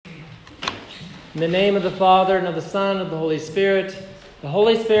In the name of the Father, and of the Son, and of the Holy Spirit. The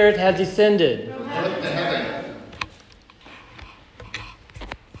Holy Spirit has descended.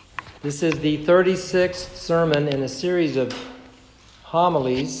 This is the 36th sermon in a series of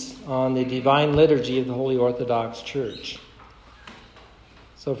homilies on the Divine Liturgy of the Holy Orthodox Church.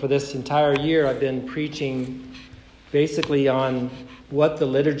 So for this entire year, I've been preaching basically on what the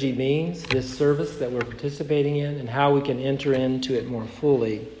liturgy means, this service that we're participating in, and how we can enter into it more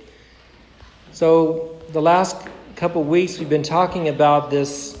fully. So the last couple weeks we've been talking about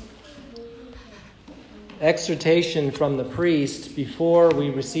this exhortation from the priest before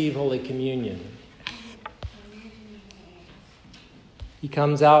we receive Holy Communion. He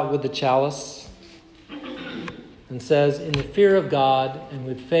comes out with the chalice and says, "In the fear of God and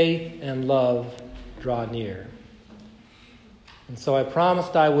with faith and love, draw near." And so I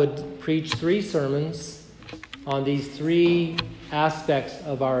promised I would preach 3 sermons on these 3 aspects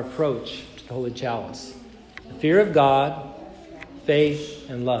of our approach to the Holy Chalice: the fear of God, faith,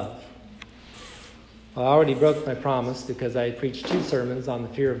 and love. Well, I already broke my promise because I preached 2 sermons on the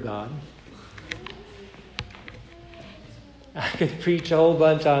fear of God. I could preach a whole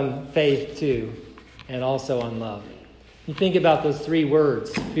bunch on faith too, and also on love. You think about those 3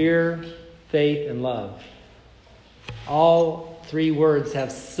 words: fear, faith, and love. All 3 words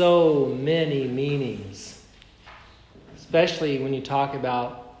have so many meanings, especially when you talk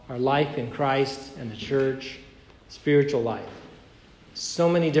about our life in Christ and the church, spiritual life. So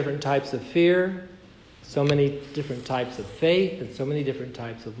many different types of fear, so many different types of faith, and so many different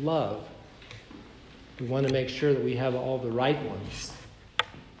types of love. We want to make sure that we have all the right ones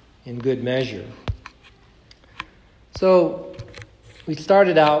in good measure. So we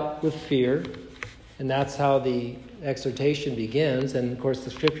started out with fear, and that's how the exhortation begins. And of course,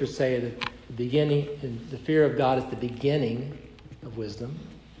 the scriptures say that the fear of God is the beginning of wisdom.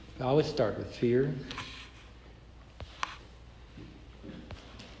 We always start with fear.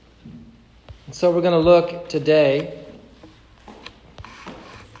 And so we're going to look today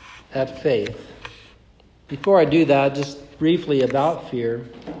at faith. Before I do that, just briefly about fear.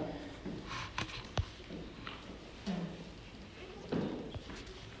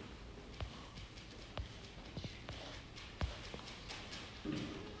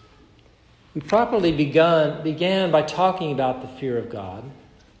 We properly began by talking about the fear of God.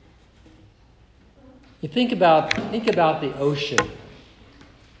 You think about the ocean.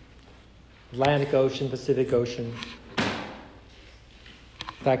 Atlantic Ocean, Pacific Ocean.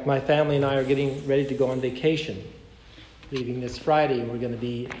 In fact, my family and I are getting ready to go on vacation. Leaving this Friday, and we're going to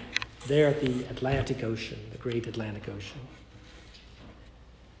be there at the Atlantic Ocean, the great Atlantic Ocean.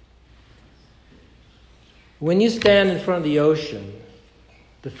 When you stand in front of the ocean,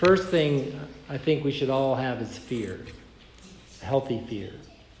 the first thing I think we should all have is fear, a healthy fear,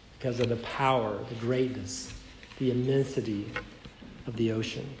 because of the power, the greatness, the immensity of the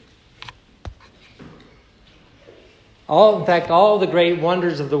ocean. In fact, all the great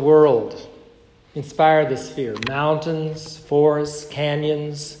wonders of the world inspire this fear. Mountains, forests,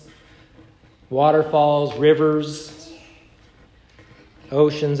 canyons, waterfalls, rivers,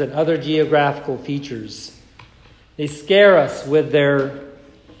 oceans, and other geographical features. They scare us with their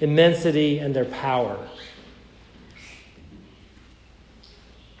immensity and their power.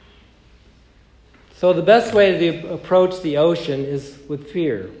 So the best way to approach the ocean is with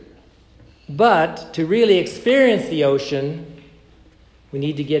fear. But to really experience the ocean, we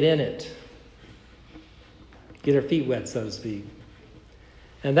need to get in it. Get our feet wet, so to speak.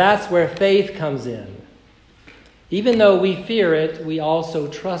 And that's where faith comes in. Even though we fear it, we also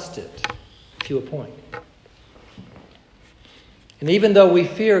trust it to a point. And even though we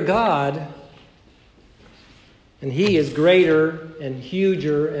fear God, and He is greater and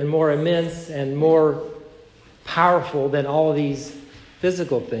huger and more immense and more powerful than all of these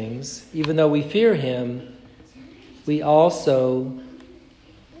physical things, even though we fear Him, we also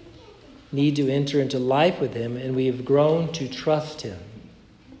need to enter into life with Him, and we have grown to trust Him.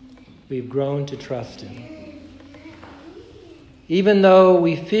 We've grown to trust Him. Even though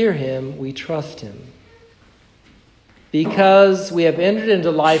we fear Him, we trust Him. Because we have entered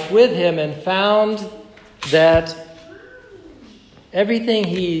into life with Him and found that everything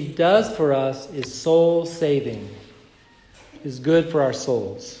He does for us is soul-saving, is good for our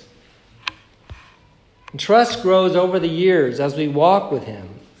souls. And trust grows over the years as we walk with Him.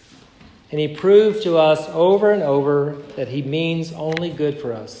 And He proves to us over and over that He means only good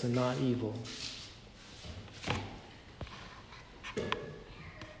for us and not evil.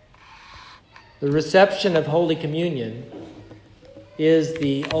 The reception of Holy Communion is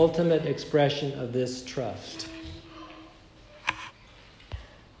the ultimate expression of this trust.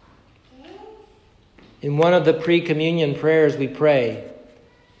 In one of the pre-communion prayers we pray,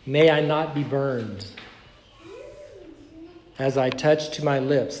 "May I not be burned as I touch to my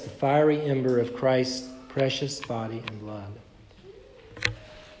lips the fiery ember of Christ's precious body and blood."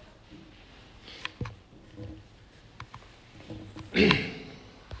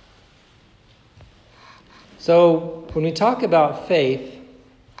 So, when we talk about faith,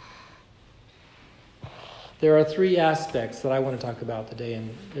 there are three aspects that I want to talk about today,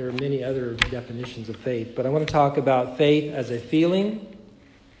 and there are many other definitions of faith. But I want to talk about faith as a feeling,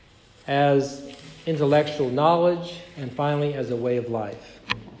 as intellectual knowledge, and finally as a way of life.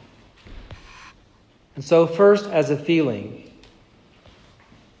 And so first, as a feeling,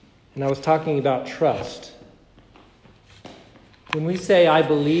 and I was talking about trust. When we say, "I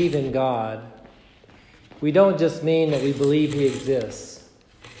believe in God," we don't just mean that we believe He exists.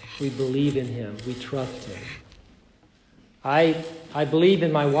 We believe in Him. We trust Him. I believe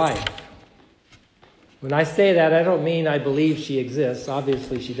in my wife. When I say that, I don't mean I believe she exists.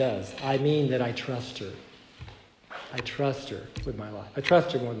 Obviously she does. I mean that I trust her. I trust her with my life. I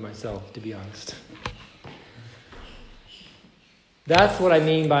trust her more than myself, to be honest. That's what I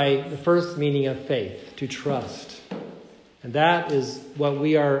mean by the first meaning of faith, to trust. And that is what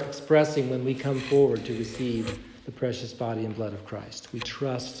we are expressing when we come forward to receive the precious body and blood of Christ. We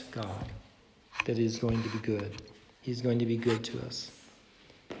trust God that He is going to be good. He's going to be good to us.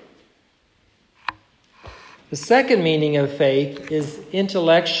 The second meaning of faith is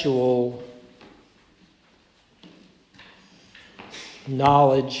intellectual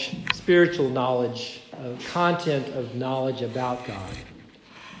knowledge, spiritual knowledge, content of knowledge about God.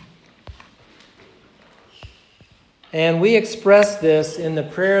 And we express this in the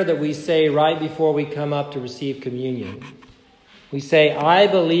prayer that we say right before we come up to receive communion. We say, "I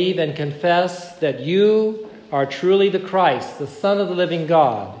believe and confess that you are truly the Christ, the Son of the living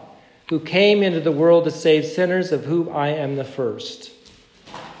God, who came into the world to save sinners, of whom I am the first."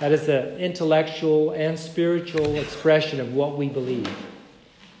 That is the intellectual and spiritual expression of what we believe.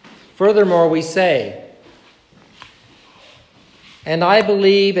 Furthermore, we say, "And I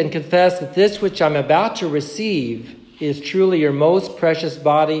believe and confess that this which I'm about to receive is truly your most precious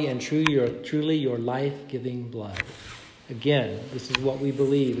body and truly your life-giving blood." Again, this is what we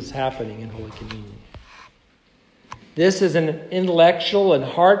believe is happening in Holy Communion. This is an intellectual and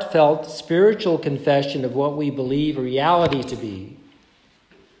heartfelt spiritual confession of what we believe reality to be.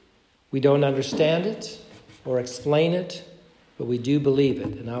 We don't understand it or explain it, but we do believe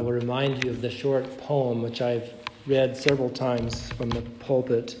it. And I will remind you of the short poem which I've read several times from the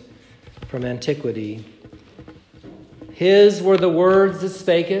pulpit from antiquity. "His were the words that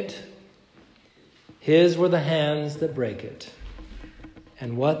spake it, His were the hands that break it,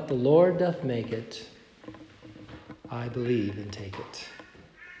 and what the Lord doth make it, I believe and take it."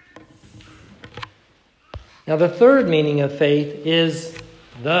 Now, the third meaning of faith is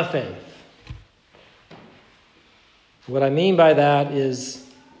the faith. What I mean by that is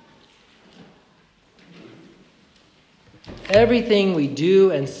everything we do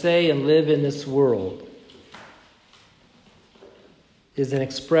and say and live in this world is an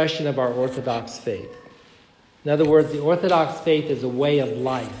expression of our Orthodox faith. In other words, the Orthodox faith is a way of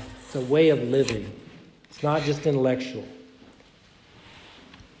life. It's a way of living. It's not just intellectual.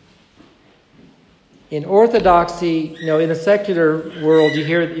 In Orthodoxy, in the secular world,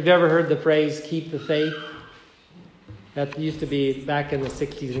 you've ever heard the phrase, "keep the faith"? That used to be back in the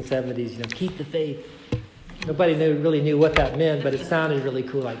 60s and 70s, keep the faith. Nobody really knew what that meant, but it sounded really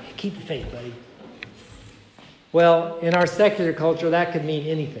cool, like, "Keep the faith, buddy." Well, in our secular culture, that could mean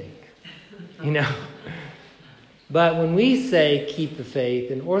anything, But when we say keep the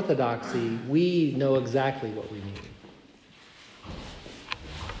faith in Orthodoxy, we know exactly what we mean.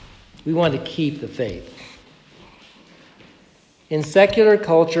 We want to keep the faith. In secular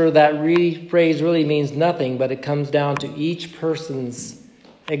culture, that phrase really means nothing, but it comes down to each person's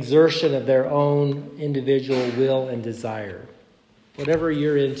exertion of their own individual will and desire. Whatever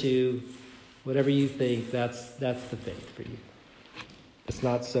you're into, whatever you think, that's the faith for you. It's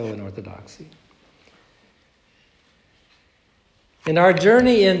not so in Orthodoxy. In our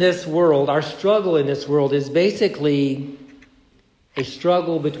journey in this world, our struggle in this world is basically a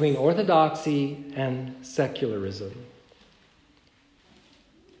struggle between orthodoxy and secularism.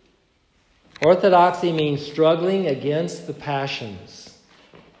 Orthodoxy means struggling against the passions.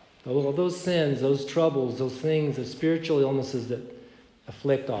 All those sins, those troubles, those things, the spiritual illnesses that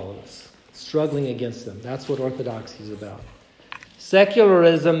afflict all of us. Struggling against them. That's what orthodoxy is about.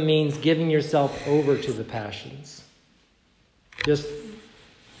 Secularism means giving yourself over to the passions. Just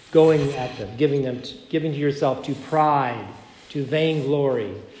going at them, giving to yourself to pride, to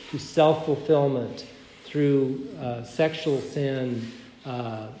vainglory, to self-fulfillment, through sexual sin,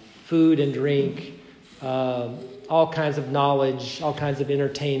 food and drink, all kinds of knowledge, all kinds of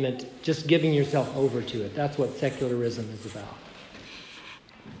entertainment, just giving yourself over to it. That's what secularism is about.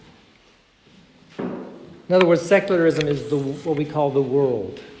 In other words, secularism is what we call the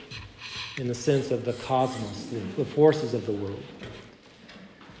world, in the sense of the cosmos, the forces of the world.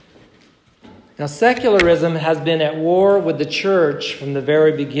 Now, secularism has been at war with the church from the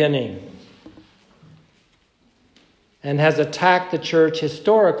very beginning and has attacked the church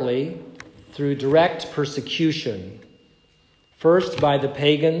historically through direct persecution, first by the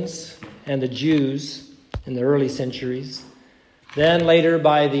pagans and the Jews in the early centuries, then later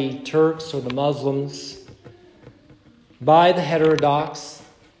by the Turks or the Muslims, by the heterodox,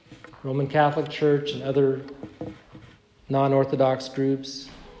 Roman Catholic Church and other non-Orthodox groups,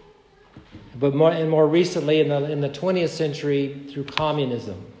 but more recently in the 20th century through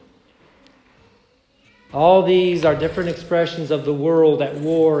communism. All these are different expressions of the world at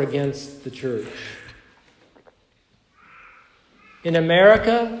war against the church. In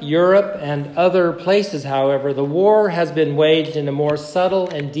America, Europe, and other places, however, the war has been waged in a more subtle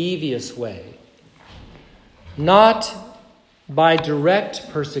and devious way. Not by direct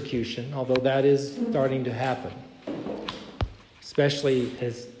persecution, although that is starting to happen, especially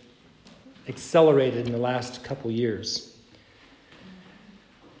has accelerated in the last couple years,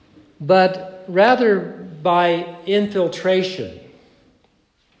 but rather by infiltration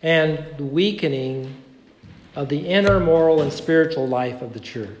and the weakening of the inner moral and spiritual life of the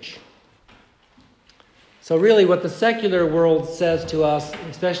church. So really what the secular world says to us,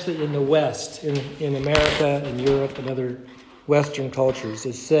 especially in the West, in America and Europe and other Western cultures,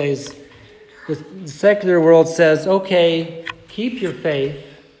 it says, the secular world says, okay, keep your faith,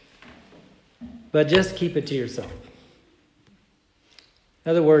 but just keep it to yourself. In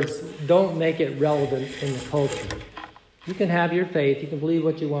other words, don't make it relevant in the culture. You can have your faith, you can believe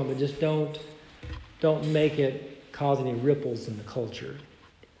what you want, but just don't make it cause any ripples in the culture.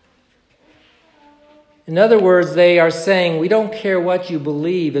 In other words, they are saying, we don't care what you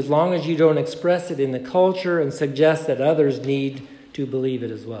believe as long as you don't express it in the culture and suggest that others need to believe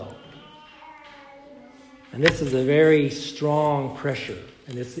it as well. And this is a very strong pressure,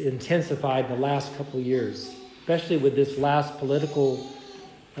 and it's intensified in the last couple of years, especially with this last political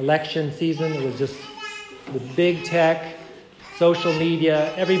election season. It was just with big tech, social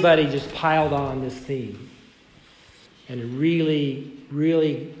media, everybody just piled on this theme and really,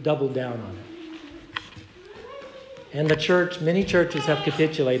 really doubled down on it. And the church, many churches have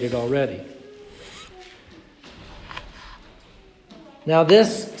capitulated already. Now,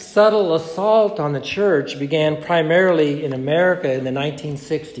 this subtle assault on the church began primarily in America in the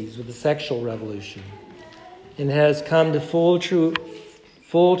 1960s with the sexual revolution and has come to full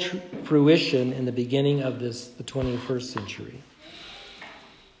fruition in the beginning of the 21st century.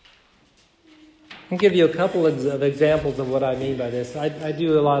 I'll give you a couple of examples of what I mean by this. I'm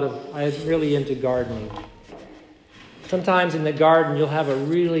really into gardening. Sometimes in the garden, you'll have a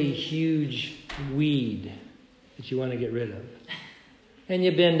really huge weed that you want to get rid of. And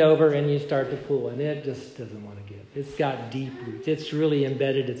you bend over and you start to pull, and it just doesn't want to give. It's got deep roots. It's really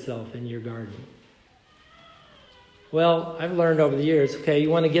embedded itself in your garden. Well, I've learned over the years, okay, you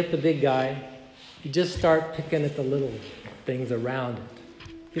want to get the big guy, you just start picking at the little things around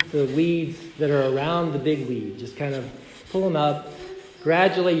it. Get the weeds that are around the big weed. Just kind of pull them up.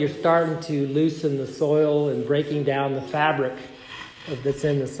 Gradually, you're starting to loosen the soil and breaking down the fabric that's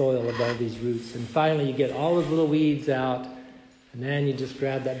in the soil above these roots. And finally, you get all those little weeds out, and then you just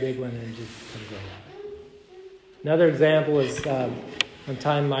grab that big one and just go out. Another example is one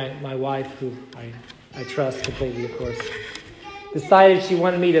time my wife, who I trust completely, of course, decided she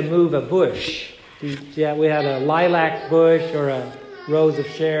wanted me to move a bush. We had a lilac bush or a rose of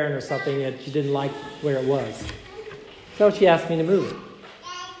Sharon or something that she didn't like where it was. So she asked me to move it.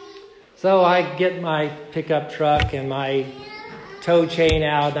 So I get my pickup truck and my tow chain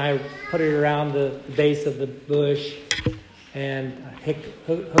out, and I put it around the base of the bush and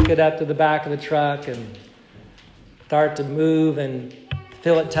hook it up to the back of the truck and start to move and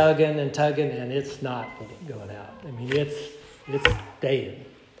feel it tugging, and it's not going out. I mean, it's staying.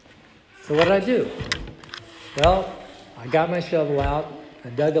 So what did I do? Well, I got my shovel out. I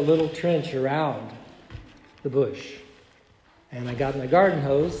dug a little trench around the bush. And I got my garden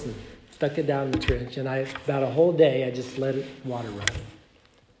hose and stuck it down the trench. And about a whole day, I just let it water run.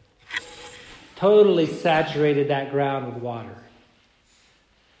 Totally saturated that ground with water.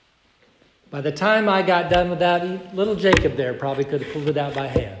 By the time I got done with that, little Jacob there probably could have pulled it out by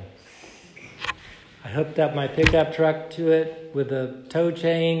hand. I hooked up my pickup truck to it with a tow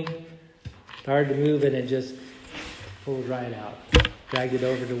chain, Started to move and it just pulled right out. Dragged it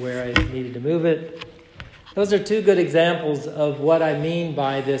over to where I needed to move it. Those are two good examples of what I mean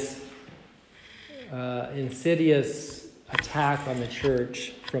by this insidious attack on the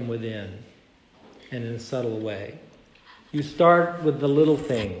church from within and in a subtle way. You start with the little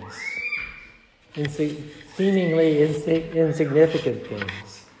things, seemingly insignificant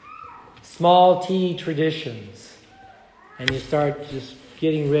things, small T traditions, and you start just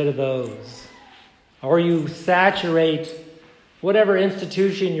getting rid of those. Or you saturate whatever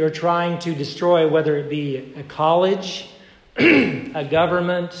institution you're trying to destroy, whether it be a college, a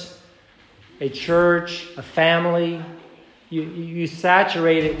government, a church, a family. You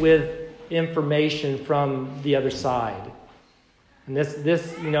saturate it with information from the other side. And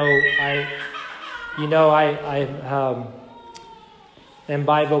this, I am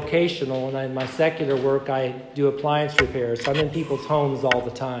bivocational, and in my secular work, I do appliance repairs. So I'm in people's homes all the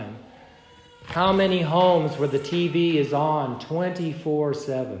time. How many homes where the TV is on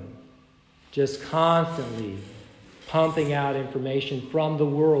 24/7, just constantly pumping out information from the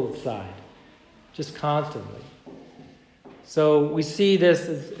world side, just constantly. So we see this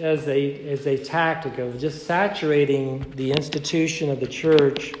as a tactic of just saturating the institution of the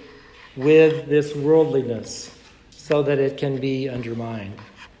church with this worldliness so that it can be undermined.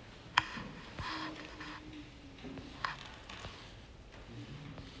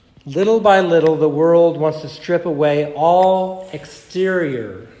 Little by little, the world wants to strip away all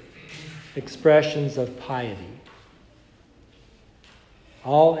exterior expressions of piety.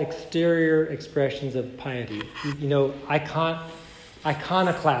 All exterior expressions of piety.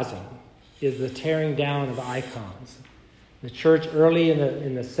 Iconoclasm is the tearing down of icons. The church early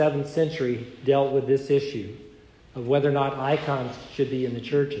in the 7th century dealt with this issue of whether or not icons should be in the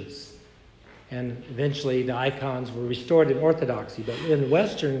churches. And eventually the icons were restored in Orthodoxy. But in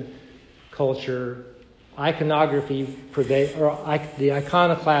Western culture, iconography the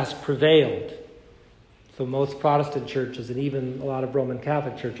iconoclast prevailed. So most Protestant churches and even a lot of Roman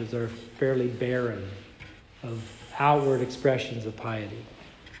Catholic churches are fairly barren of outward expressions of piety.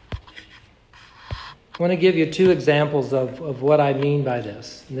 I want to give you two examples of what I mean by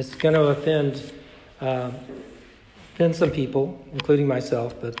this. And this is going to offend some people, including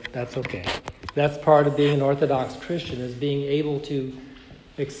myself, but that's okay. That's part of being an Orthodox Christian, is being able to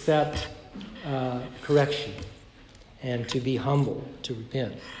accept correction and to be humble, to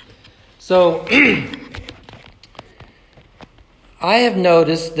repent. So I have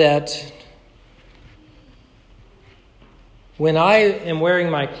noticed that when I am wearing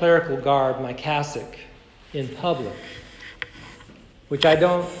my clerical garb, my cassock, in public, which I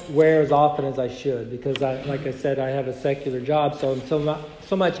don't wear as often as I should because, like I said, I have a secular job, so I'm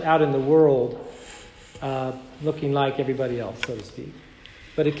so much out in the world looking like everybody else, so to speak.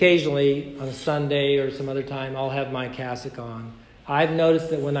 But occasionally, on a Sunday or some other time, I'll have my cassock on. I've noticed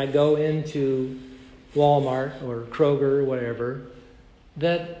that when I go into Walmart or Kroger or whatever,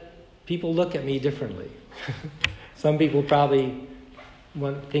 that people look at me differently. Some people probably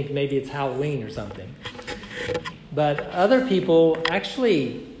think maybe it's Halloween or something. But other people,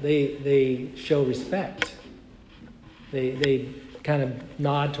 actually, they show respect. They kind of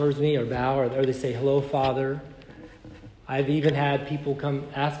nod towards me or bow, or they say, "Hello, Father." I've even had people come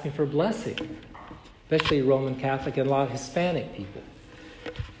ask me for blessing, especially Roman Catholic and a lot of Hispanic people.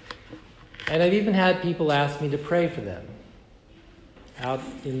 And I've even had people ask me to pray for them out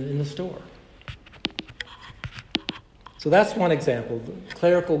in the store. So that's one example.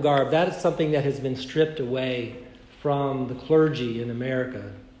 Clerical garb, that is something that has been stripped away from the clergy in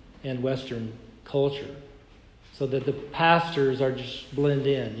America and Western culture, so that the pastors are just blend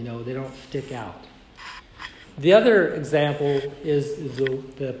in, they don't stick out. The other example is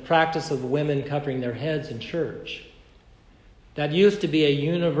the practice of women covering their heads in church. That used to be a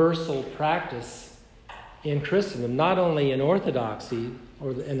universal practice in Christendom, not only in Orthodoxy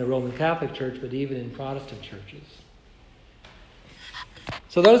or in the Roman Catholic Church, but even in Protestant churches.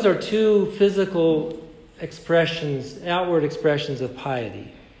 So those are two physical expressions, outward expressions of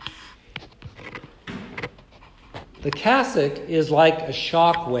piety. The cassock is like a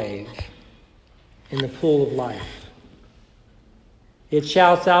shock wave in the pool of life. It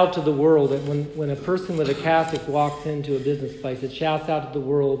shouts out to the world that when a person with a cassock walks into a business place, it shouts out to the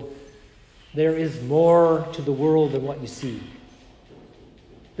world, there is more to the world than what you see.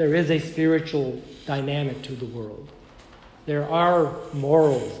 There is a spiritual dynamic to the world. There are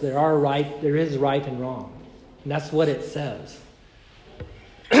morals, there is right and wrong. And that's what it says.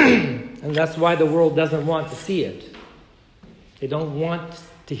 And that's why the world doesn't want to see it. They don't want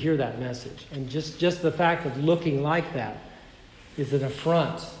to hear that message. And just the fact of looking like that is an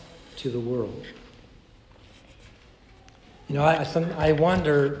affront to the world. You know, I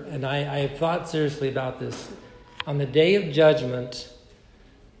wonder, and I have thought seriously about this. On the day of judgment,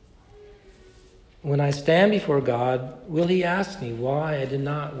 when I stand before God, will He ask me why I did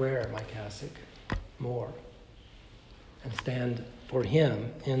not wear my cassock more and stand for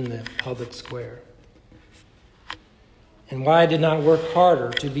Him in the public square? And why I did not work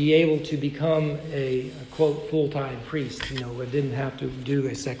harder to be able to become a quote, full-time priest, I didn't have to do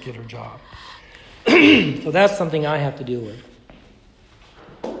a secular job. So that's something I have to deal with.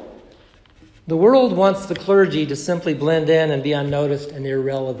 The world wants the clergy to simply blend in and be unnoticed and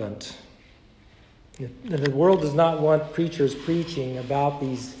irrelevant. The world does not want preachers preaching about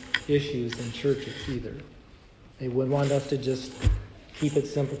these issues in churches either. They would want us to just keep it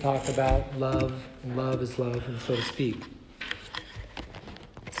simple, talk about love, and love is love, and so to speak.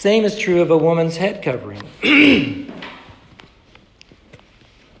 Same is true of a woman's head covering.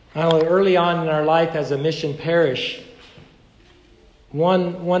 Early on in our life as a mission parish,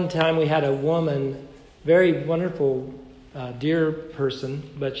 one time we had a woman, very wonderful, dear person,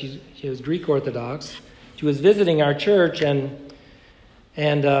 but she was Greek Orthodox. She was visiting our church, and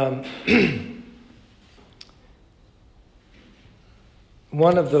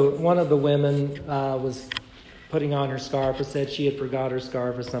one of the women was putting on her scarf, or said she had forgot her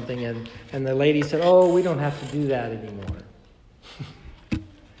scarf or something, and the lady said, "Oh, we don't have to do that anymore."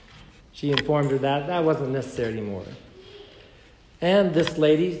 She informed her that wasn't necessary anymore. And this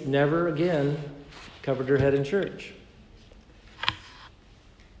lady never again covered her head in church.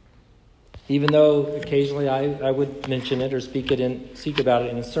 Even though occasionally I would mention it or speak about it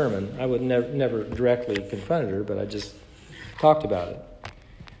in a sermon. I would never directly confronted her, but I just talked about it.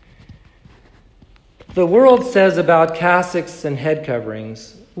 The world says about cassocks and head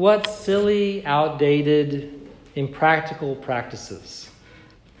coverings, what silly, outdated, impractical practices.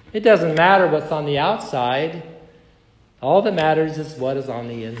 It doesn't matter what's on the outside. All that matters is what is on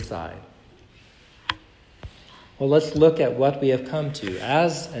the inside. Well, let's look at what we have come to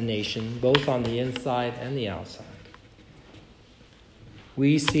as a nation, both on the inside and the outside.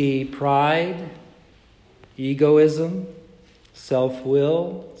 We see pride, egoism,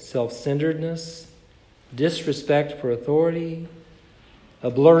 self-will, self-centeredness, disrespect for authority, a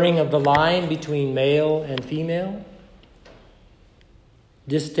blurring of the line between male and female,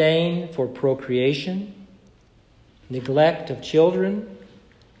 disdain for procreation, neglect of children,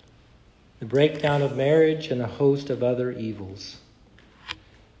 the breakdown of marriage, and a host of other evils.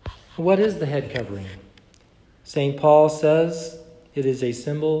 What is the head covering? St. Paul says it is a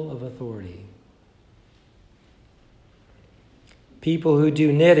symbol of authority. People who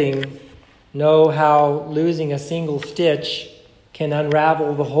do knitting know how losing a single stitch can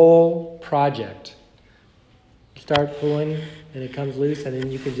unravel the whole project. You start pulling and it comes loose, and then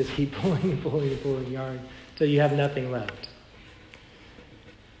you can just keep pulling and pulling and pulling yarn until you have nothing left.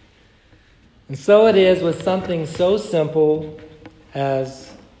 And so it is with something so simple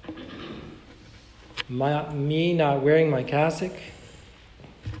as me not wearing my cassock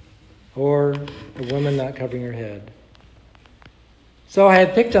or a woman not covering her head. So I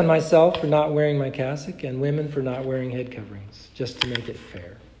had picked on myself for not wearing my cassock and women for not wearing head coverings, just to make it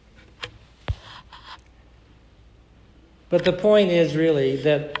fair. But the point is really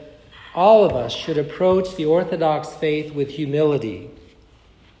that all of us should approach the Orthodox faith with humility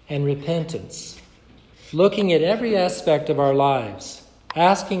and repentance, looking at every aspect of our lives,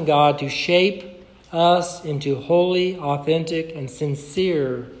 asking God to shape us into holy, authentic, and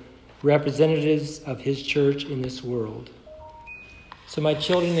sincere representatives of His church in this world. So my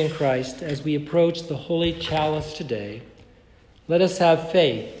children in Christ, as we approach the holy chalice today, let us have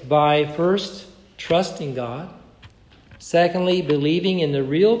faith by first trusting God, secondly, believing in the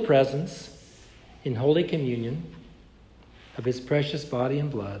real presence in Holy Communion of His precious body and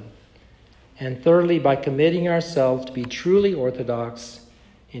blood, and thirdly, by committing ourselves to be truly Orthodox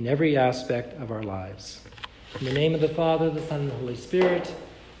in every aspect of our lives. In the name of the Father, the Son, and the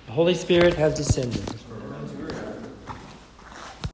Holy Spirit has descended.